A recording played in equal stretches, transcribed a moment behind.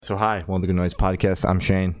So hi, welcome to the Noise Podcast. I'm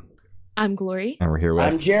Shane. I'm Glory. And we're here with...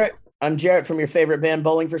 I'm Jarrett. I'm Jarrett from your favorite band,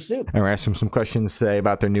 Bowling for Soup. And we're asking some questions today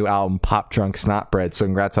about their new album, Pop Drunk Snotbread. So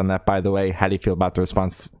congrats on that, by the way. How do you feel about the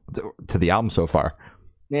response to the album so far?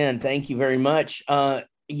 Man, thank you very much.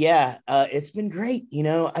 It's been great. You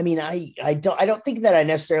know, I mean, I don't think that I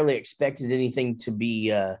necessarily expected anything to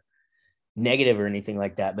be negative or anything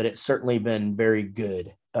like that, but it's certainly been very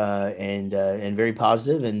good and very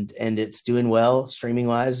positive, and it's doing well streaming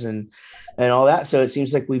wise and all that. So it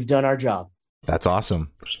seems like we've done our job. That's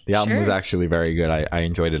awesome. The album was actually very good. I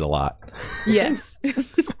enjoyed it a lot. Yes.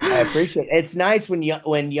 I appreciate it. It's nice when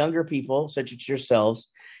younger people such as yourselves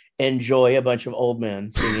enjoy a bunch of old men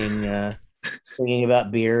singing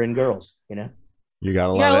about beer and girls. You know, you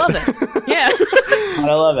gotta love it. Yeah.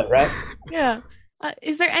 I love it, right? Yeah.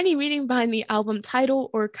 Is there any meaning behind the album title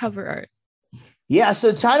or cover art? Yeah,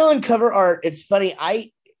 so title and cover art, it's funny.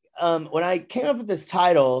 When I came up with this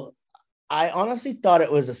title, I honestly thought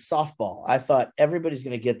it was a softball. I thought everybody's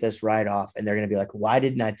going to get this right off and they're going to be like, why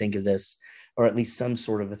didn't I think of this? Or at least some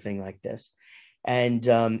sort of a thing like this. And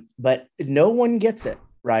but no one gets it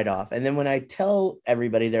right off. And then when I tell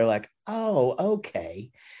everybody, they're like, oh,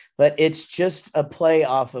 okay. But it's just a play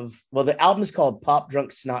off of, well, the album is called Pop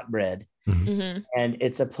Drunk Snotbread. Mm-hmm. And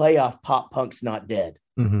it's a play off Pop Punk's Not Dead.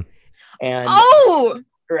 Mm-hmm. And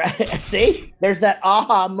right, see, there's that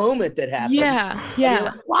aha moment that happened. Yeah.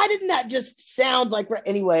 Like, why didn't that just sound like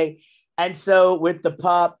anyway? And so with the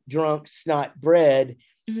Pop Drunk Snot Bread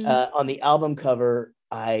on the album cover,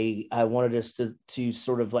 I wanted us to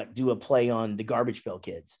sort of like do a play on the Garbage Pail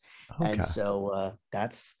Kids. Okay. And so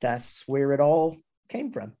that's where it all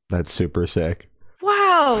came from. That's super sick.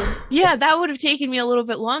 Wow. Yeah, that would have taken me a little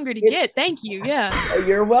bit longer to get. Thank you. Yeah.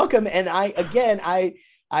 You're welcome. And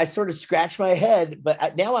I sort of scratch my head,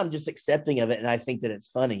 but now I'm just accepting of it. And I think that it's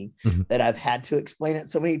funny that I've had to explain it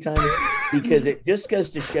so many times because it just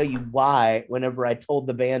goes to show you why whenever I told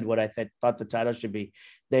the band what I thought the title should be,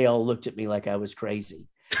 they all looked at me like I was crazy.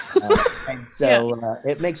 And so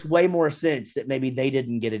it makes way more sense that maybe they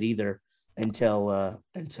didn't get it either until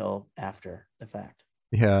after the fact.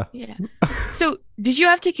 Yeah. So did you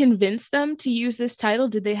have to convince them to use this title?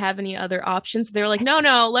 Did they have any other options? They were like,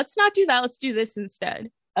 no, let's not do that. Let's do this instead.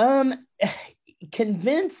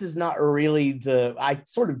 Convince is not really I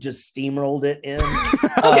sort of just steamrolled it in.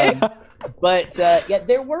 Okay. But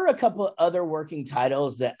there were a couple of other working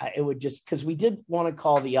titles that it would just, because we did want to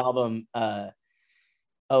call the album. So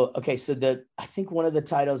I think one of the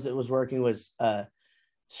titles that was working was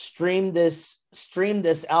Stream this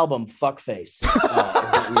album, Fuckface.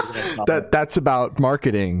 That's about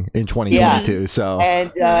marketing in 2022.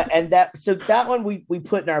 Yeah. So that one we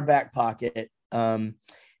put in our back pocket. So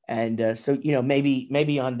you know,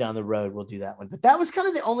 maybe on down the road we'll do that one. But that was kind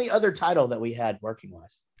of the only other title that we had working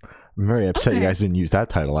wise. I'm very upset you guys didn't use that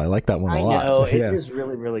title. I like that one a lot. I know, it is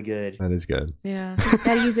really, really good. That is good. Yeah,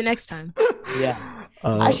 gotta use it next time. Yeah.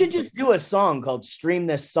 I should just do a song called Stream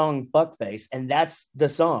This Song Fuckface, and that's the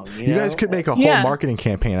song. You guys could make a whole marketing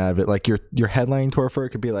campaign out of it. Like your headlining tour for it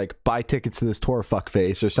could be like, buy tickets to this tour,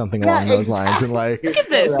 Fuckface, or something along those lines. And like, look at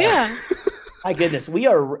this, My goodness, we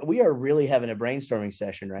are really having a brainstorming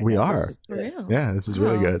session right now. We are. For real. Yeah, this is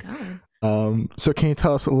really good. God. So can you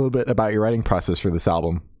tell us a little bit about your writing process for this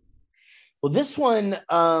album? Well, this one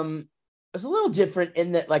was a little different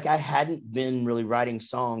in that, like, I hadn't been really writing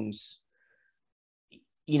songs,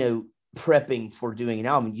 you know, prepping for doing an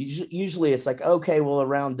album. Usually it's like, okay, well,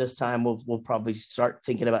 around this time we'll probably start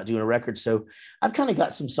thinking about doing a record. So I've kind of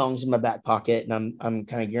got some songs in my back pocket and I'm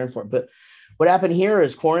kind of gearing for it. But what happened here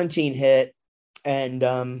is quarantine hit and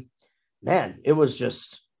man, it was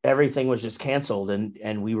just, everything was just canceled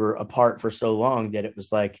and we were apart for so long that it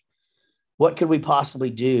was like, what could we possibly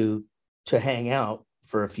do to hang out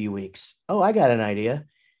for a few weeks? Oh, I got an idea.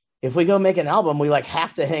 If we go make an album, we like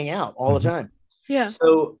have to hang out all the time. Yeah.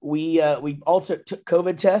 So we all took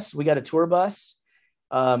COVID tests. We got a tour bus,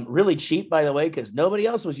 really cheap, by the way, because nobody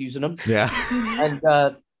else was using them. Yeah.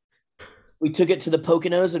 And we took it to the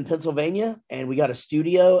Poconos in Pennsylvania, and we got a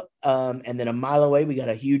studio. And then a mile away, we got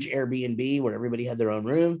a huge Airbnb where everybody had their own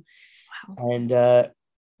room. Wow. And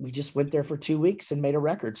we just went there for 2 weeks and made a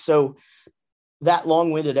record. So that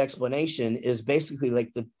long-winded explanation is basically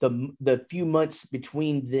like the few months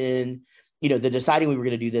between then, you know, the deciding we were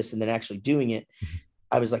going to do this and then actually doing it.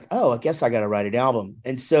 I was like, oh, I guess I got to write an album.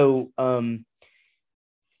 And so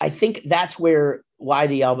I think that's why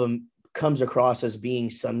the album comes across as being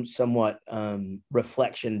somewhat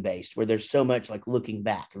reflection based, where there's so much like looking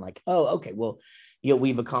back and like, oh, okay, well, you know,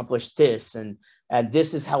 we've accomplished this and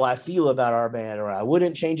this is how I feel about our band, or I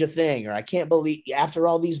wouldn't change a thing, or I can't believe after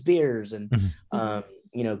all these beers. And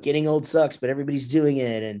getting old sucks, but everybody's doing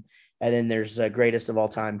it. And then there's a greatest of all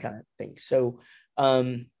time kind of thing. So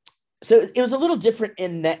it was a little different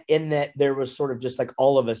in that there was sort of just like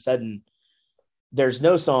all of a sudden there's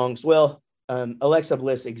no songs. Well, Alexa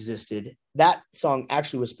Bliss existed. That song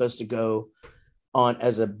actually was supposed to go on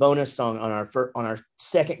as a bonus song on our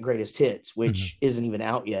second greatest hits, which isn't even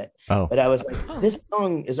out yet. Oh. But I was like, this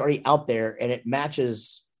song is already out there and it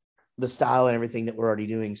matches the style and everything that we're already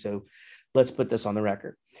doing. So let's put this on the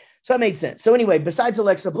record. So that made sense. So anyway, besides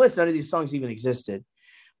Alexa Bliss, none of these songs even existed.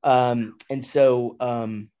 And so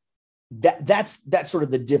that's sort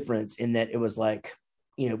of the difference in that it was like,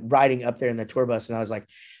 riding up there in the tour bus. And I was like,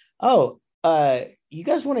 oh, you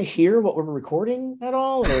guys want to hear what we're recording at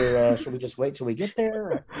all? Or should we just wait till we get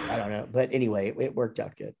there? I don't know. But anyway, it worked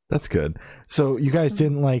out good. That's good. So you guys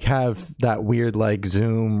didn't like have that weird like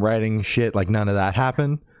Zoom writing shit, like none of that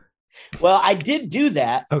happened? Well, I did do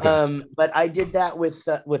that. Okay. But I did that with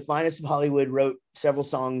Linus of Hollywood, wrote several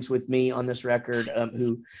songs with me on this record,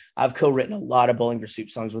 who I've co-written a lot of Bowling for Soup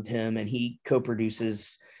songs with him, and he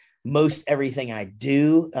co-produces most everything I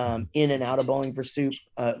do in and out of Bowling for Soup.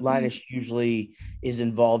 Linus usually is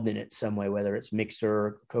involved in it some way, whether it's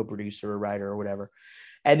mixer, co-producer, or writer, or whatever.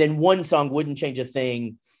 And then one song, Wouldn't Change a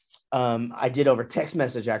Thing, I did over text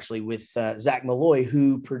message actually with Zach Malloy,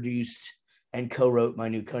 who produced and co-wrote my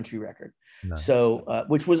new country record. Nice. So,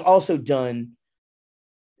 which was also done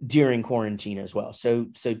during quarantine as well. So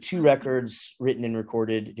 2 records written and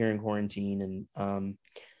recorded during quarantine, and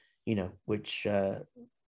which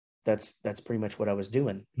that's pretty much what I was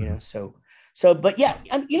doing, So, but yeah,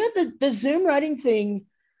 the Zoom writing thing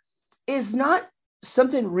is not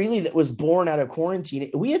something really that was born out of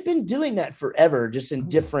quarantine. We had been doing that forever, just in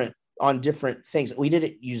different things. We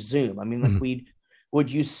didn't use Zoom. I mean, like we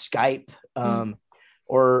would use Skype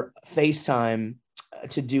or FaceTime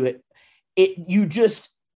to do it.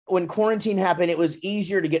 When quarantine happened, it was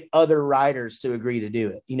easier to get other writers to agree to do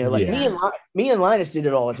it. Me and Linus did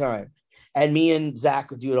it all the time, and me and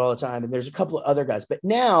Zach would do it all the time. And there's a couple of other guys, but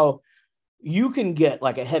now you can get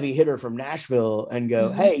like a heavy hitter from Nashville and go,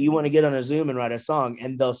 hey, you want to get on a Zoom and write a song?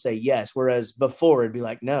 And they'll say yes. Whereas before it'd be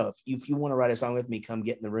like, no, if you want to write a song with me, come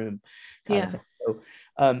get in the room. Kind of thing. So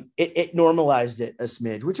it normalized it a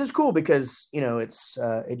smidge, which is cool because,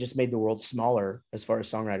 it just made the world smaller as far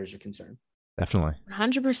as songwriters are concerned. Definitely.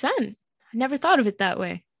 100%. I never thought of it that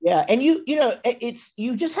way. Yeah. And you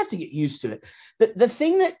just have to get used to it. The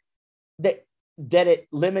thing that it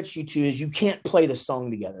limits you to is you can't play the song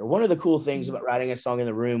together. One of the cool things about writing a song in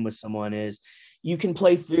the room with someone is you can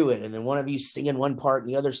play through it, and then one of you singing one part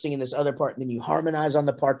and the other singing this other part, and then you harmonize on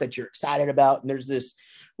the part that you're excited about, and there's this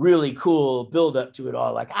really cool build up to it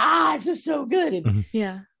all, like, this is so good. And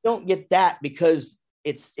you don't get that because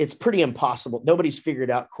it's pretty impossible. Nobody's figured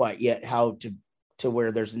out quite yet how to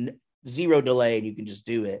where there's zero delay and you can just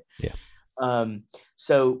do it.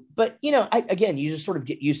 But you just sort of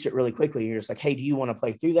get used to it really quickly. You're just like, hey, do you want to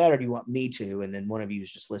play through that or do you want me to? And then one of you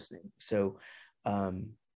is just listening. So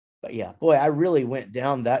but yeah, boy, I really went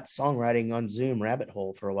down that songwriting on Zoom rabbit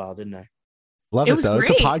hole for a while, didn't I? Love it though.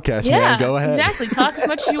 Great. It's a podcast, man. Go ahead. Exactly. Talk as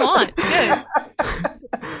much as you want.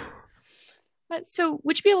 Good. So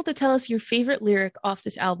would you be able to tell us your favorite lyric off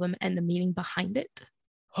this album and the meaning behind it?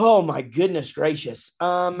 Oh my goodness gracious.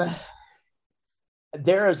 There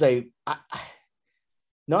is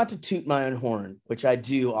not to toot my own horn, which I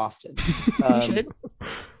do often. You should.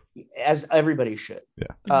 As everybody should.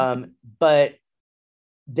 Yeah. But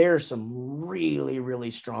there are some really,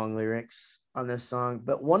 really strong lyrics on this song.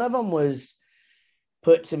 But one of them was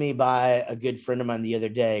put to me by a good friend of mine the other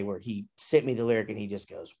day, where he sent me the lyric and he just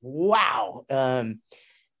goes, wow.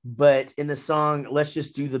 But in the song, Let's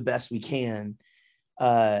Just Do the Best We Can,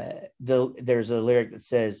 there's a lyric that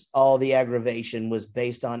says, all the aggravation was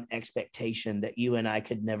based on expectation that you and I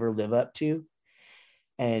could never live up to.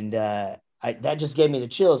 And that just gave me the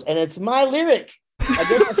chills. And it's my lyric. I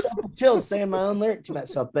gave myself the chills saying my own lyric to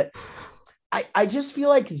myself. But I just feel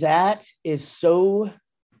like that is so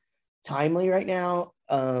timely right now.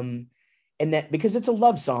 And that because it's a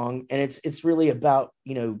love song and it's really about,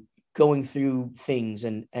 going through things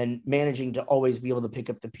and managing to always be able to pick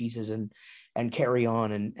up the pieces and carry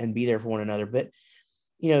on and be there for one another. But,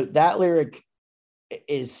 that lyric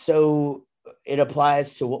is so, it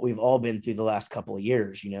applies to what we've all been through the last couple of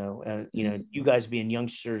years, you guys being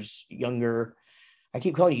younger. I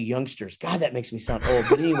keep calling you youngsters. God, that makes me sound old.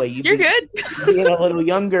 But anyway, you're good. Being a little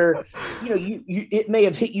younger, you it may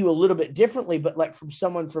have hit you a little bit differently, but like from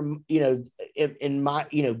someone from, in my,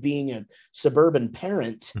 being a suburban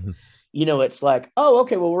parent, it's like, oh,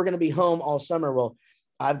 okay, well, we're going to be home all summer. Well,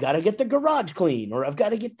 I've got to get the garage clean, or I've got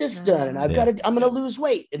to get this done, and I'm going to lose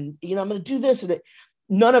weight, and I'm going to do this, and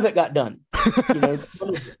none of it got done.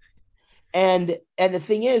 And the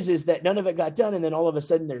thing is that none of it got done, and then all of a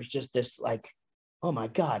sudden there's just this like, oh my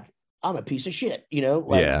God, I'm a piece of shit,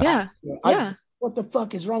 what the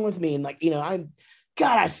fuck is wrong with me? And like,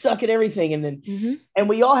 I suck at everything. And then, and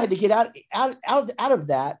we all had to get out of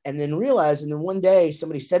that, and then realize, and then one day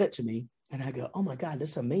somebody said it to me, and I go, oh my God,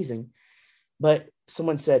 this is amazing. But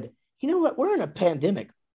someone said, you know what? We're in a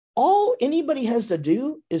pandemic. All anybody has to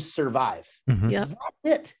do is survive. Yeah.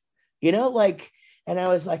 That's it. And I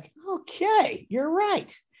was like, okay, you're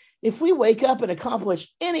right. If we wake up and accomplish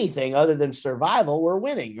anything other than survival, we're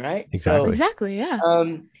winning, right? Exactly. Yeah.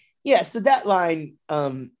 So that line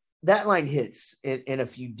hits in a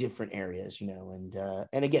few different areas,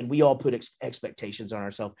 and again, we all put expectations on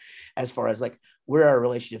ourselves as far as like where our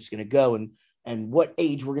relationship's going to go, and what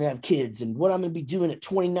age we're going to have kids, and what I'm going to be doing at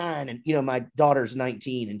 29. And, my daughter's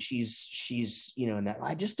 19, and she's, in that,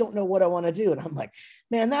 I just don't know what I want to do. And I'm like,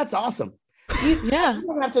 man, that's awesome. You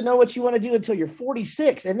don't have to know what you want to do until you're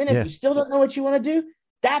 46. And then if you still don't know what you want to do,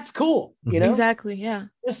 that's cool. Exactly. Yeah.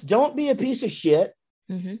 Just don't be a piece of shit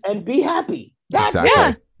and be happy. That's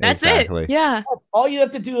it. That's it. Yeah. That's all you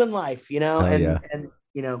have to do in life,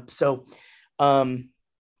 so,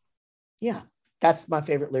 that's my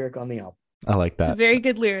favorite lyric on the album. I like that. It's a very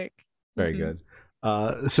good lyric. Very good.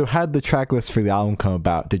 So how did the track list for the album come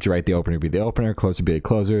about? Did you write the opener be the opener, closer be a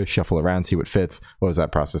closer, shuffle around, see what fits? What was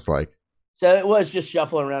that process like? So it was just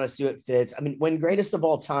shuffling around to see what fits. I mean, when Greatest of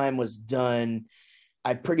All Time was done,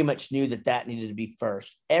 I pretty much knew that needed to be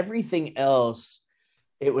first. Everything else,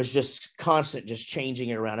 it was just constant, just changing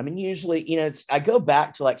it around. I mean, usually, I go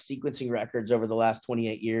back to like sequencing records over the last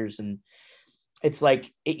 28 years, and it's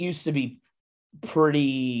like, it used to be pretty,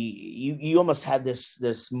 you almost had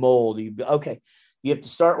this mold. You have to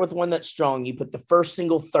start with one that's strong. You put the first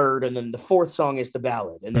single third, and then the fourth song is the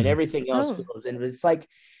ballad, and then everything else fills in. It's like,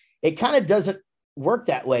 it kind of doesn't work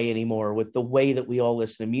that way anymore with the way that we all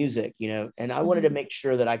listen to music, and I wanted to make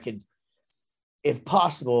sure that I could, if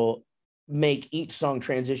possible, make each song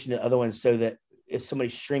transition to the other ones, so that if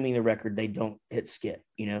somebody's streaming the record, they don't hit skip,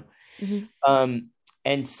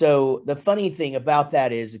 and so the funny thing about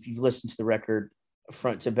that is, if you've listened to the record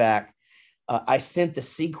front to back, I sent the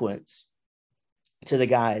sequence to the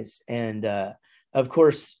guys, and of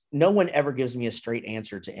course, no one ever gives me a straight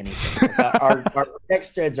answer to anything. Our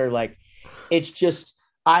text threads are like, it's just,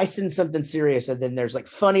 I send something serious, and then there's like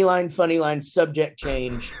funny line, subject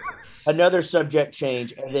change, another subject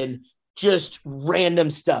change, and then just random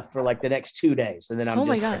stuff for like the next 2 days. And then I'm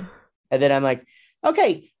and then I'm like,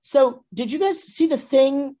 okay, so did you guys see the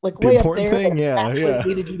thing like way up there? Thing? Yeah.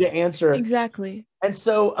 Needed you to answer. Exactly. And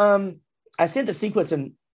so I sent the sequence,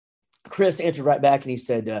 and Chris answered right back, and he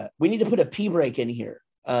said, we need to put a P break in here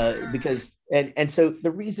because, and so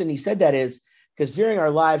the reason he said that is because during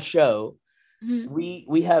our live show,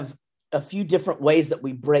 we have a few different ways that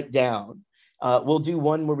we break down. We'll do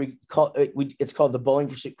one where we call it's called the Bowling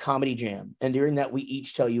for Soup Comedy Jam. And during that, we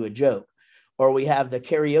each tell you a joke. Or we have the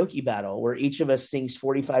karaoke battle, where each of us sings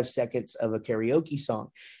 45 seconds of a karaoke song.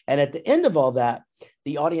 And at the end of all that,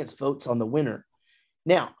 the audience votes on the winner.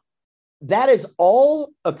 Now, that is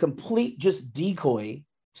all a complete just decoy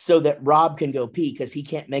so that Rob can go pee, because he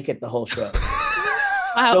can't make it the whole show.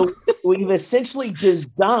 Wow. So we've essentially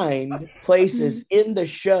designed places in the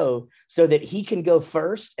show so that he can go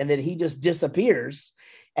first, and then he just disappears.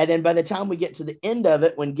 And then by the time we get to the end of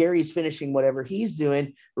it, when Gary's finishing whatever he's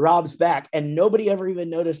doing, Rob's back, and nobody ever even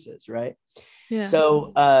notices, right? Yeah.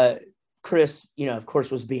 So Chris, of course,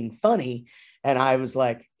 was being funny. And I was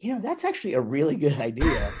like, that's actually a really good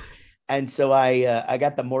idea. And so I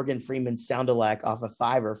got the Morgan Freeman sound-alike off of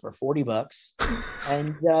Fiverr for $40,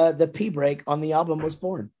 and the P break on the album was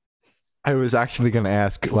born. I was actually going to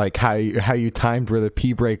ask like how you timed where the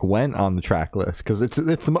P break went on the track list, because it's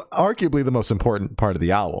arguably the most important part of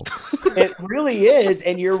the album. It really is,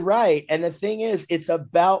 and you're right. And the thing is, it's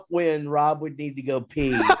about when Rob would need to go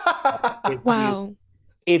pee. Wow.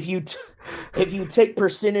 If you take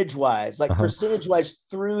percentage wise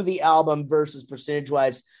through the album versus percentage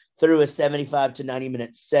wise through a 75 to 90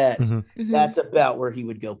 minute set, that's about where he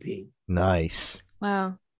would go pee. Nice.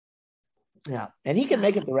 Wow. Yeah, and he can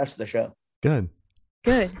make it the rest of the show. Good.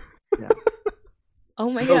 Yeah. Oh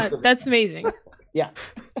my God, that's amazing. Yeah,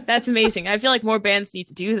 that's amazing. I feel like more bands need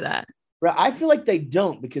to do that. Right, I feel like they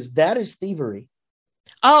don't, because that is thievery.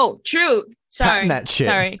 Oh, true. Sorry, that shit.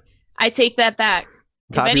 Sorry, I take that back.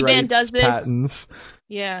 If any band does this, patents.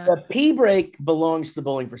 Yeah, the P break belongs to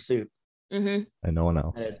Bowling for Soup, and no one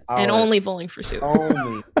else, and only Bowling for Soup.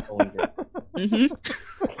 Only Bowling for Soup.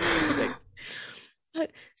 Perfect.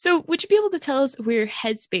 So, would you be able to tell us where your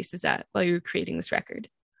headspace is at while you were creating this record?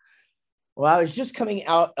 Well, I was just coming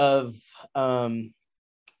out of a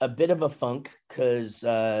bit of a funk because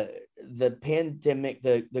the pandemic,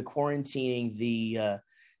 the quarantining, the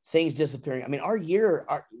things disappearing. I mean,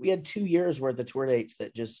 we had 2 years worth of tour dates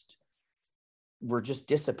that just were just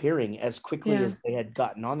disappearing as quickly as they had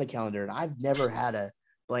gotten on the calendar. And I've never had a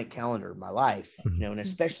blank calendar in my life, and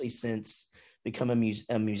especially since becoming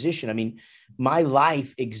a musician. I mean, my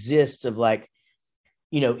life exists of like,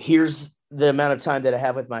 here's the amount of time that I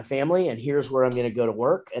have with my family, and here's where I'm going to go to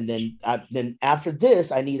work. And then after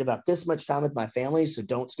this, I need about this much time with my family. So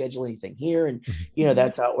don't schedule anything here. And,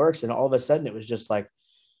 that's how it works. And all of a sudden it was just like,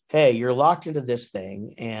 hey, you're locked into this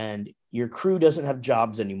thing and your crew doesn't have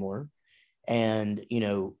jobs anymore. And,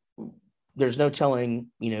 there's no telling,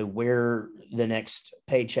 where the next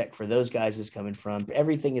paycheck for those guys is coming from.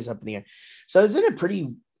 Everything is up in the air. So it's in a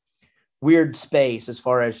pretty weird space as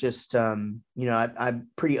far as just, I'm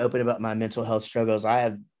pretty open about my mental health struggles. I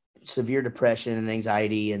have severe depression and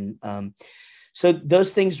anxiety. And so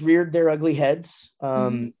those things reared their ugly heads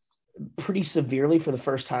pretty severely for the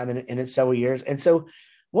first time in several years. And so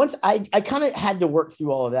once I kind of had to work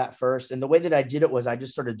through all of that first. And the way that I did it was I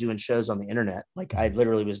just started doing shows on the internet. Like I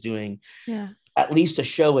literally was doing at least a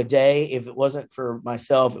show a day. If it wasn't for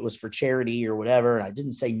myself, it was for charity or whatever. And I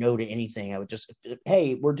didn't say no to anything. I would just,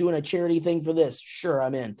 hey, we're doing a charity thing for this. Sure,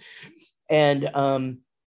 I'm in. And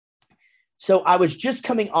so I was just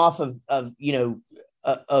coming off of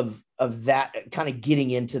that, kind of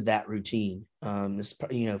getting into that routine,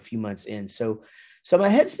 a few months in. So my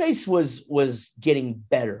headspace was getting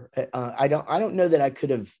better. I don't know that I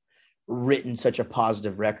could have written such a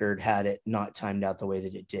positive record had it not timed out the way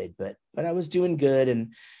that it did, but I was doing good.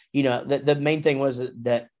 And, the main thing was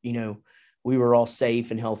that, we were all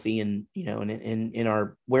safe and healthy and, in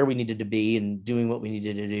our, where we needed to be and doing what we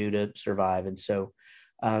needed to do to survive. And so,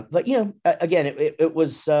 but, again, it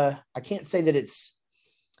was, I can't say that it's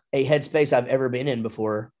a headspace I've ever been in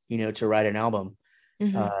before, to write an album.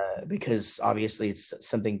 Because obviously it's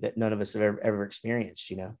something that none of us have ever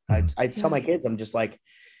experienced. I tell my kids, I'm just like,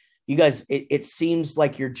 you guys, it seems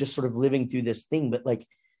like you're just sort of living through this thing, but like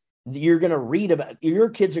your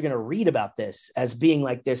kids are going to read about this as being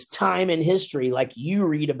like this time in history. Like you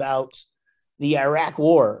read about the Iraq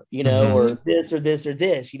war, or this or this or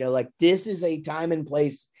this, like this is a time and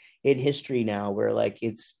place in history now where like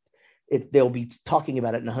they'll be talking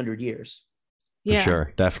about it in 100 years. For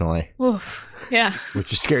sure, definitely. Oof. Yeah.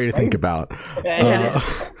 Which is scary to think about.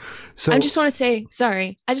 So I just want to say,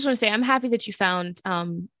 I'm happy that you found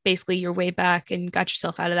basically your way back and got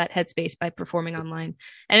yourself out of that headspace by performing online.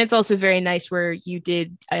 And it's also very nice where you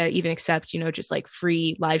did even accept, just like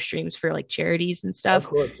free live streams for like charities and stuff. Of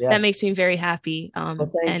course, yeah. That makes me very happy.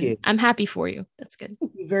 Thank you. I'm happy for you. That's good.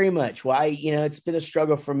 Thank you very much. Well, it's been a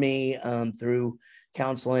struggle for me through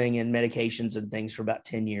counseling and medications and things for about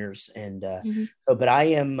 10 years. And but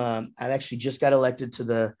I've actually just got elected to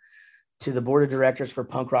the board of directors for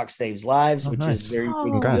Punk Rock Saves Lives, which is very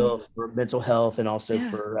big deal for mental health and also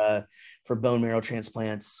for bone marrow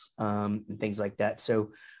transplants and things like that.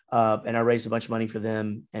 So, and I raised a bunch of money for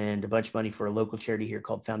them and a bunch of money for a local charity here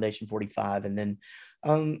called Foundation 45. And then,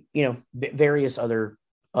 various other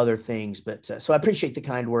things. But so I appreciate the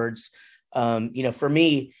kind words. For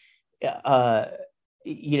me,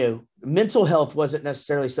 mental health wasn't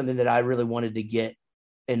necessarily something that I really wanted to get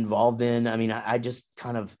involved in. I mean, I just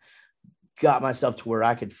kind of got myself to where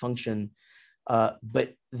I could function.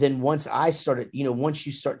 But then once I started, once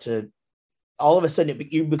you start to, all of a sudden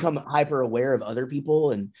you become hyper aware of other people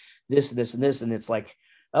and this, and this, and this. And it's like,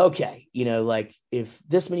 okay, like if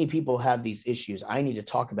this many people have these issues, I need to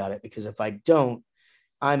talk about it, because if I don't,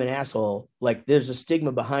 I'm an asshole. Like there's a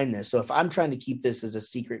stigma behind this. So if I'm trying to keep this as a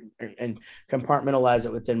secret and compartmentalize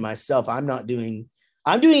it within myself, I'm doing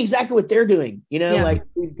exactly what they're doing, like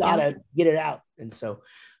we've got to get it out. And so,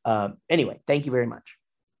 anyway, thank you very much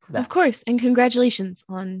for that. Of course. And congratulations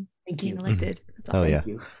on being elected. That's awesome. Thank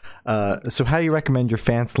you. So how do you recommend your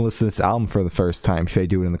fans to listen to this album for the first time? Should they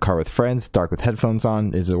do it in the car with friends, dark with headphones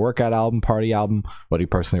on? Is it a workout album, party album? What do you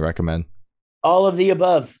personally recommend? All of the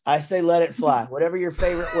above. I say let it fly. Whatever your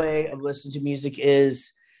favorite way of listening to music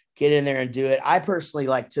is, get in there and do it. I personally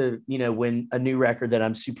like to, when a new record that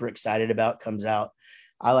I'm super excited about comes out,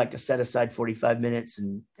 I like to set aside 45 minutes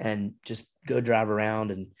and just go drive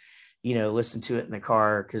around and, listen to it in the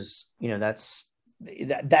car. Cause that's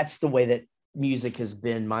the way that music has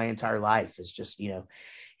been my entire life, is just,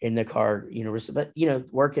 in the car, but,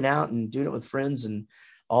 working out and doing it with friends and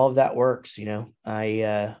all of that works.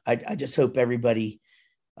 I just hope everybody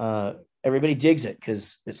everybody digs it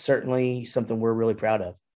because it's certainly something we're really proud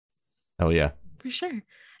of. Oh yeah. For sure.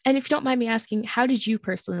 And if you don't mind me asking, how did you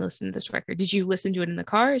personally listen to this record? Did you listen to it in the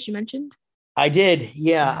car, as you mentioned? I did.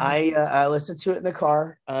 Yeah. I listened to it in the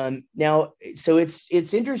car. Now, so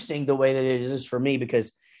it's interesting the way that it is for me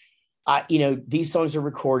because these songs are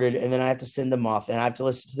recorded and then I have to send them off and I have to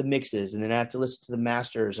listen to the mixes and then I have to listen to the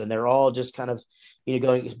masters and they're all just kind of,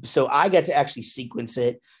 going. So I get to actually sequence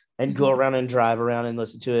it and go around and drive around and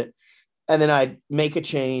listen to it. And then I'd make a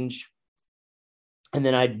change and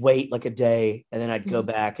then I'd wait like a day and then I'd go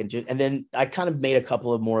back and then I kind of made a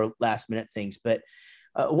couple of more last minute things. But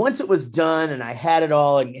once it was done and I had it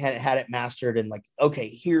all and had it mastered and like, okay,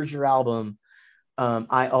 here's your album.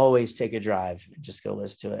 I always take a drive and just go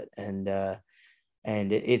listen to it. And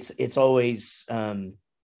it's always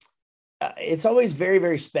very,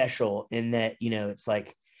 very special in that, it's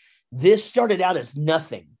like, this started out as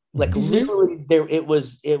nothing. Like literally it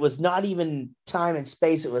was not even time and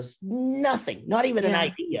space. It was nothing, not even an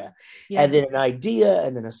idea. Yeah. And then an idea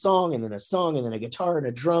and then a song and then a song and then a guitar and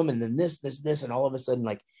a drum and then this. And all of a sudden,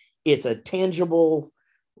 like it's a tangible,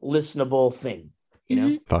 listenable thing,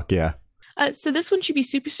 Fuck yeah. So this one should be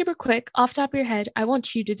super, super quick. Off the top of your head, I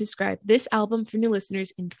want you to describe this album for new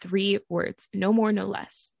listeners in 3 words. No more, no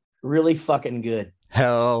less. Really fucking good.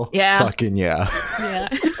 Hell yeah. Fucking yeah. Yeah.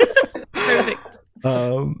 Perfect.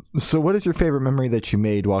 So what is your favorite memory that you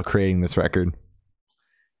made while creating this record?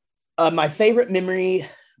 My favorite memory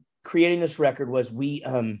creating this record was we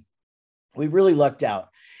really lucked out.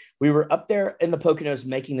 We were up there in the Poconos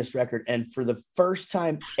making this record, and for the first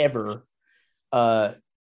time ever,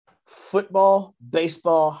 football,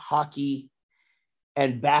 baseball, hockey,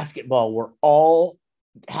 and basketball were all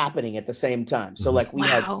happening at the same time. So like we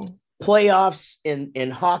had playoffs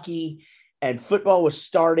in hockey and football was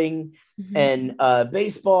starting and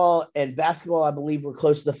baseball and basketball, I believe, were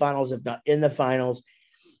close to the finals, if not in the finals.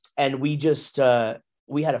 And we just,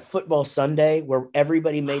 we had a football Sunday where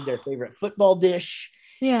everybody made their favorite football dish.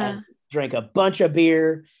 Yeah. Drank a bunch of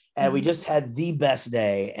beer. And we just had the best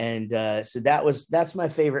day. And so that's my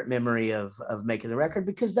favorite memory of making the record,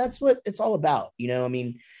 because that's what it's all about. I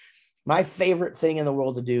mean, my favorite thing in the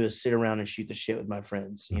world to do is sit around and shoot the shit with my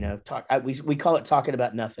friends, talk. We call it talking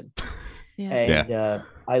about nothing. Yeah. And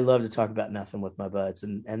I love to talk about nothing with my buds.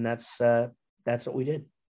 And that's what we did.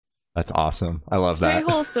 That's awesome. I love that. Very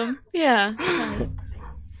wholesome. Yeah.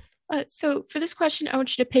 So for this question, I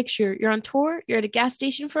want you to picture you're on tour, you're at a gas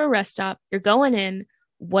station for a rest stop, you're going in.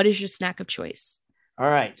 What is your snack of choice? All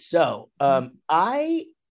right. So I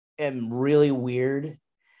am really weird,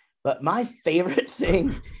 but my favorite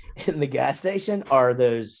thing in the gas station are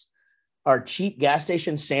cheap gas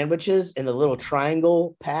station sandwiches in the little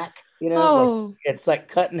triangle pack. Like, it's like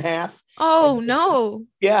cut in half. Oh, no.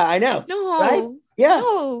 Yeah, I know. No. Right? Yeah.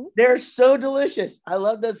 No. They're so delicious. I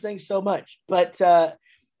love those things so much. But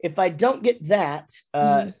if I don't get that,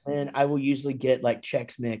 then I will usually get like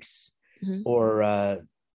Chex Mix or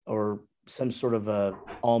some sort of a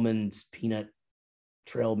almonds peanut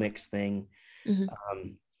trail mix thing.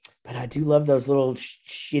 But I do love those little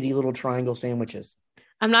shitty little triangle sandwiches.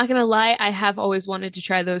 I'm not gonna lie, I have always wanted to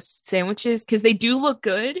try those sandwiches because they do look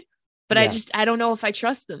good, but I don't know if I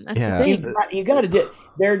trust them. That's the thing. You gotta do.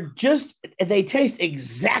 They taste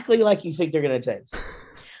exactly like you think they're gonna taste.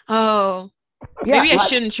 Oh, yeah. Maybe I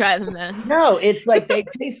shouldn't try them then. No, it's like they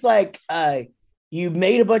taste like you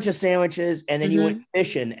made a bunch of sandwiches and then you went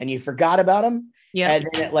fishing and you forgot about them. Yeah. And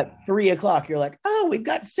then at like 3:00, you're like, oh, we've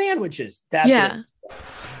got sandwiches. That's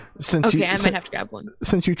I might have to grab one.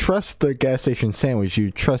 Since you trust the gas station sandwich,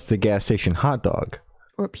 you trust the gas station hot dog.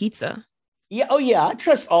 Or pizza. Yeah. Oh yeah. I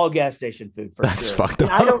trust all gas station food for That's sure. Fucked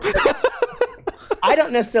up. I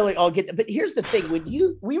don't necessarily all get that. But here's the thing.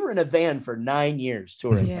 We were in a van for 9 years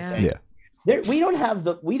touring. Yeah. Okay? Yeah. We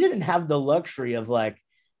didn't have the luxury of like,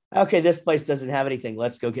 okay, this place doesn't have anything.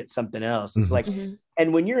 Let's go get something else. It's like,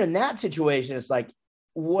 and when you're in that situation, it's like,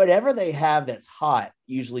 whatever they have that's hot,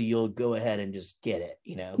 usually you'll go ahead and just get it,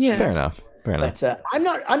 Yeah. Fair enough. But I'm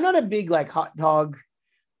not a big like hot dog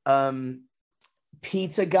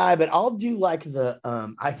pizza guy, but I'll do like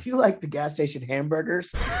I do like the gas station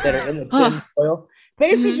hamburgers that are in the tin foil.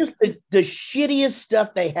 Basically just the shittiest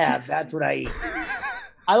stuff they have. That's what I eat.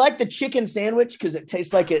 I like the chicken sandwich because it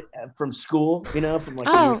tastes like it from school, from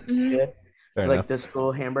like like the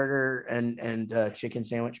school hamburger and chicken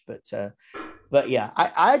sandwich. But yeah,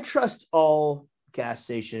 I trust all gas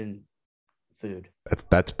station food.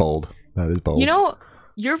 That's bold. That is bold.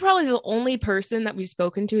 You're probably the only person that we've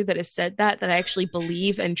spoken to that has said that I actually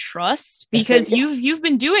believe and trust, because you've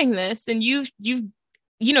been doing this and you've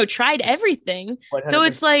tried everything. 100%. So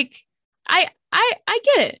it's like I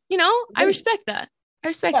get it. You know, I respect that. I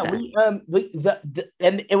respect Yeah, that.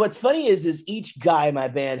 and what's funny is each guy in my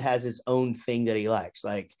band has his own thing that he likes.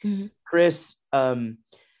 Like Mhm. Chris,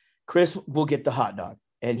 Chris will get the hot dog,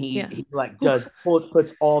 and Yeah. he like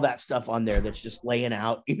puts all that stuff on there that's just laying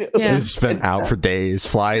out. You know, Yeah. It's been out for days.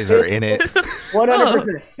 Flies are in it.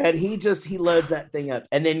 100%. And he loads that thing up.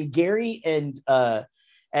 And then Gary and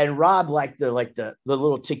Rob like the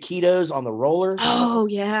little taquitos on the roller. Oh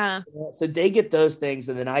yeah. So they get those things,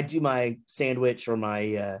 and then I do my sandwich or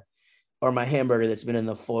my hamburger that's been in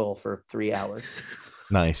the foil for 3 hours.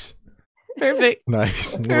 Nice. Perfect.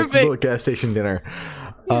 Nice. Perfect. Little gas station dinner.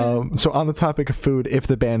 So on the topic of food, if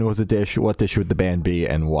the band was a dish, what dish would the band be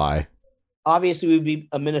and why? Obviously, we'd be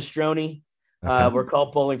a minestrone. Okay. We're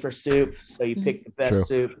called Bowling for Soup, so you pick the best True.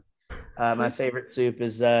 soup. My favorite soup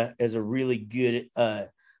is a really good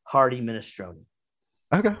hearty minestrone.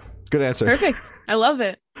 Okay. Good answer. Perfect. I love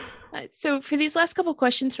it. So for these last couple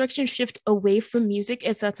questions, we're actually going to shift away from music,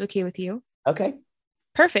 if that's okay with you. Okay.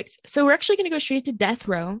 Perfect. So we're actually going to go straight to death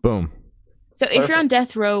row. Boom. So if you're on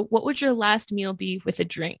death row, what would your last meal be with a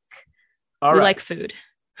drink? All We right. like food.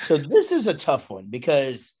 So this is a tough one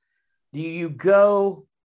because do you go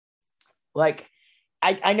like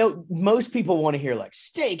I know most people want to hear like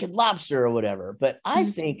steak and lobster or whatever, but I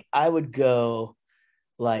think I would go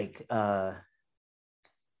like I'd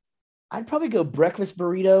probably go breakfast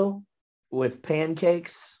burrito with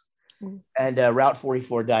pancakes and Route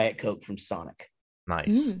 44 Diet Coke from Sonic.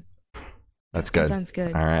 Nice. Mm. That's That good. sounds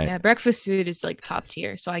good. All right. Yeah, breakfast food is like top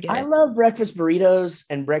tier, so I get I it. love breakfast burritos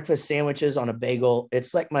and breakfast sandwiches on a bagel.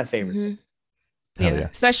 It's like my favorite Mhm. thing. Hell Yeah, yeah.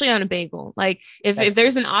 especially on a bagel. Like if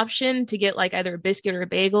there's an option to get like either a biscuit or a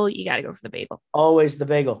bagel, you got to go for the bagel. Always the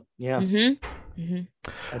bagel. Yeah, Agreed.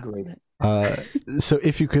 agreed. So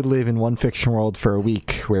if you could live in one fiction world for a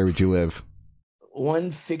week, where would you live?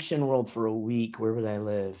 One fiction world for a week, where would I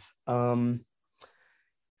live? Gosh,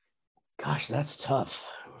 that's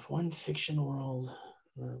tough. One fiction world,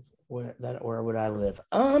 where would I live?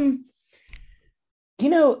 You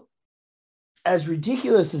know, as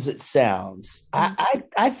ridiculous as it sounds,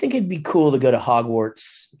 I think it'd be cool to go to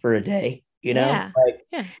Hogwarts for a day. You know, Yeah. like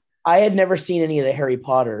I had never seen any of the Harry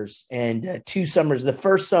Potters, and 2 summers, the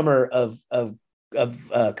first summer of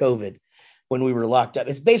COVID, when we were locked up,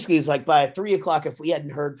 it's like by 3:00, if we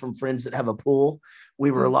hadn't heard from friends that have a pool,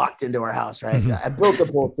 we were locked into our house. Right, I built a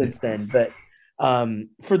pool since then, but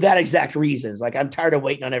for that exact reasons, like I'm tired of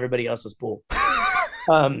waiting on everybody else's pool.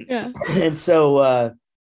 And so,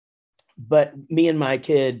 but me and my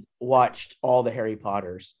kid watched all the Harry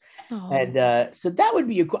Potters. Oh. And so that would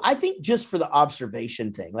be I think just for the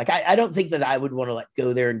observation thing. Like I don't think that I would want to like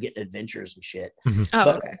go there and get adventures and shit. Oh,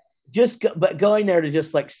 but okay. But going there to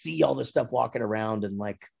just like see all this stuff walking around and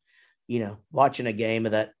like, you know, watching a game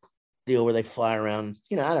of that deal where they fly around,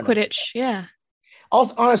 you know, I don't know. Quidditch, yeah.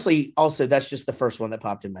 Also, honestly, that's just the first one that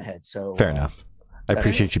popped in my head. So Fair enough. I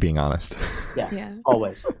appreciate you being honest. Yeah,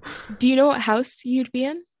 always. Do you know what house you'd be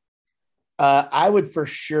in? I would for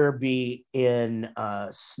sure be in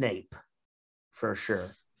Snape, for sure.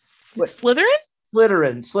 Slytherin?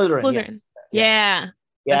 Slytherin. Yeah.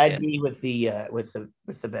 Yeah, That's I'd good. be with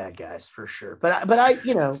the bad guys for sure. But I,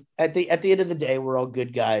 you know, at the end of the day, we're all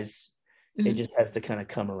good guys. It just has to kind of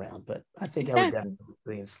come around. But I think I would definitely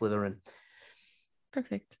be in Slytherin.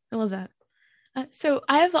 Perfect. I love that. So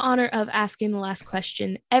I have the honor of asking the last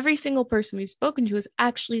question. Every single person we've spoken to has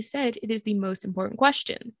actually said it is the most important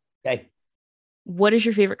question. Okay. What is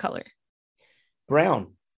your favorite color?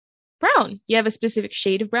 Brown. Brown. You have a specific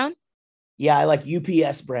shade of brown? Yeah, I like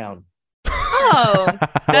UPS brown. Oh,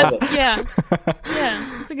 that's yeah.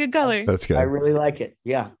 Yeah, it's a good color. That's good. I really like it.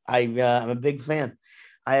 Yeah, I'm a big fan.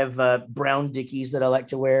 I have brown Dickies that I like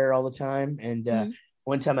to wear all the time. And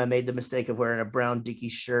one time I made the mistake of wearing a brown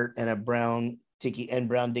Dickies shirt and a brown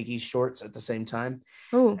Dickies shorts at the same time.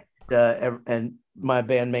 Oh. And my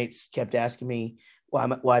bandmates kept asking me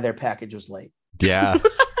why their package was late. Yeah.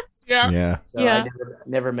 Yeah. So I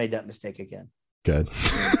never made that mistake again. Good.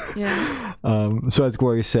 Yeah. So as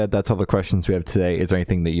Gloria said, that's all the questions we have today. Is there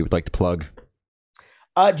anything that you would like to plug?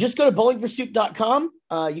 Just go to bowlingforsoup.com.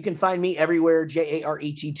 You can find me everywhere,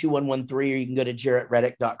 JARET2113, or you can go to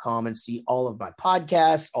jarrettreddick.com and see all of my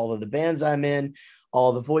podcasts, all of the bands I'm in,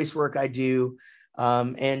 all the voice work I do.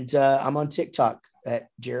 And I'm on TikTok at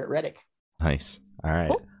Jarrett Reddick. Nice. All right.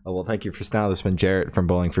 Cool. Well, thank you for now. This has been Jarrett from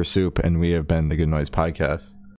Bowling for Soup, and we have been the Good Noise Podcast.